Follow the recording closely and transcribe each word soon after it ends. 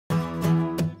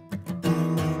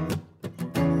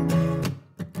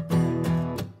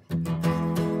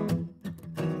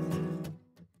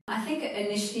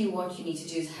initially what you need to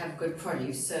do is have good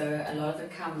produce. So a lot of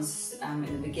it comes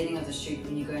in the beginning of the shoot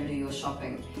when you go and do your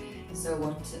shopping. So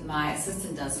what my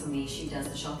assistant does for me, she does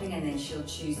the shopping and then she'll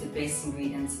choose the best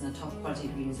ingredients and the top quality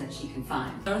ingredients that she can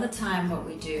find. A lot of the time what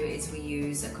we do is we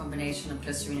use a combination of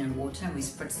glycerine and water and we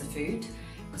spritz the food,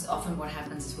 because often what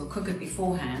happens is we'll cook it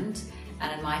beforehand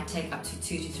and it might take up to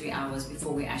 2 to 3 hours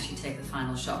before we actually take the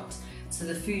final shot. So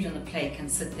the food on the plate can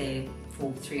sit there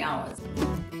for 3 hours.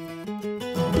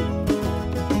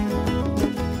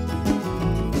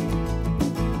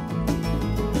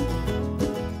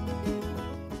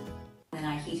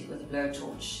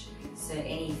 Blowtorch, so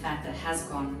any fat that has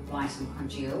gone white and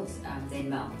congealed then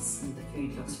melts and the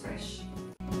food looks fresh.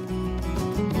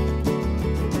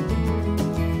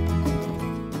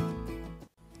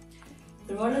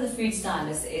 The role of the food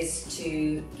stylist is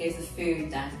to give the food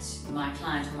that my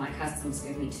client or my customers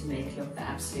give me to make look the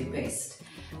absolute best.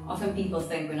 Often people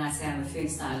think when I say I'm a food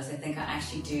stylist, they think I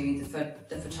actually do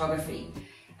the photography.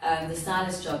 The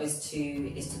stylist's job is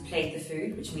to plate the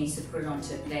food, which means to put it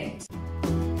onto a plate.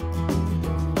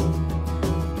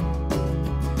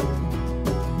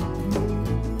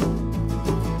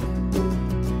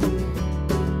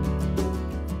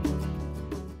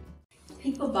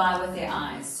 People buy with their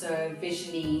eyes, so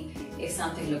visually if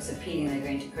something looks appealing they're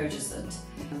going to purchase it.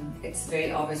 It's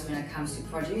very obvious when it comes to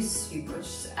produce. You put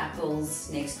apples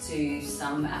next to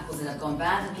some apples that have gone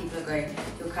bad and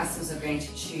your customers are going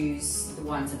to choose the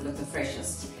ones that look the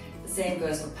freshest. The same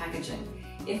goes for packaging.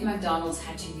 If McDonald's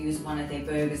had to use one of their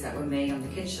burgers that were made on the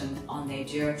kitchen on their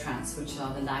Duratrans, which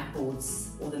are the light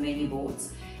boards or the menu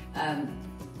boards,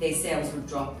 their sales would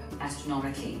drop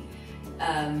astronomically.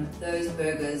 Those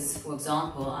burgers, for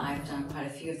example, I've done quite a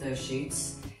few of those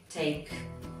shoots, take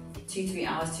 2-3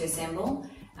 hours to assemble,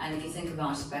 and if you think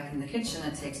about it back in the kitchen,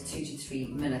 it takes 2 to 3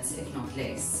 minutes, if not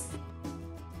less.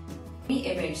 Any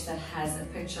image that has a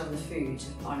picture of the food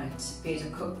on it, be it a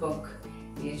cookbook,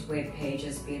 be it web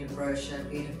pages, be it a brochure,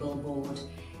 be it a billboard,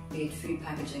 be it food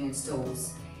packaging in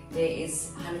stores, there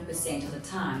is 100% of the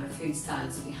time a food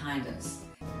stylist behind it.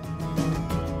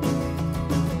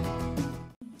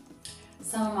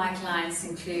 Some of my clients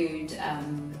include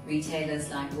retailers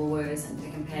like Woodward and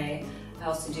Pick n Pay. I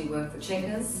also do work for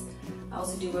Checkers. I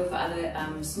also do work for other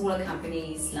smaller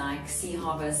companies like Sea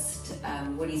Harvest,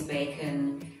 Woolies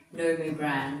Bacon, No Moo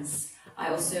Brands. I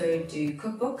also do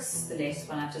cookbooks. The latest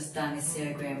one I've just done is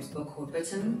Sarah Graham's book called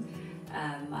Bitten.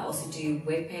 I also do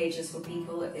web pages for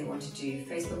people if they want to do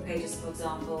Facebook pages, for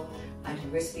example. I do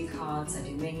recipe cards, I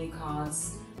do menu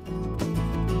cards.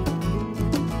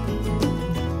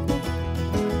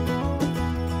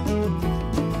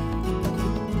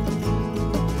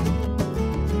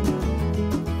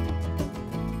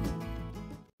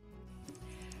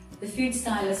 The food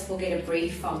stylist will get a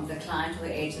brief from the client or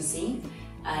the agency,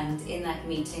 and in that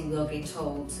meeting we'll get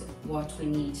told what we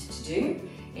need to do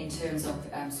in terms of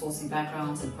sourcing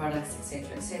backgrounds and products,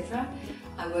 etc., etc.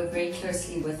 I work very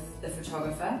closely with the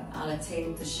photographer. I'll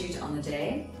attend the shoot on the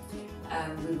day.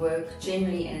 We work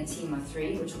generally in a team of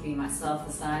 3, which will be myself,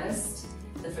 the stylist,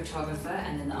 the photographer,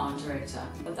 and then the art director.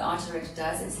 What the art director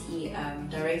does is he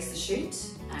directs the shoot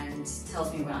and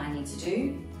tells me what I need to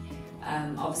do.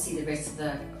 Obviously the rest of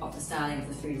the styling of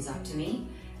the food is up to me,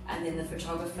 and then the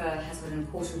photographer has got an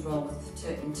important role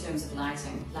in terms of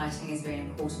lighting. Lighting is very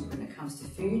important when it comes to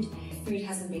food. If food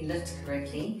hasn't been lit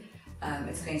correctly,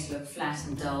 it's going to look flat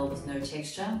and dull with no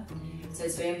texture. So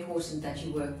it's very important that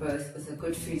you work both with a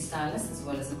good food stylist as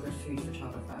well as a good food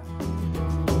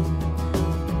photographer.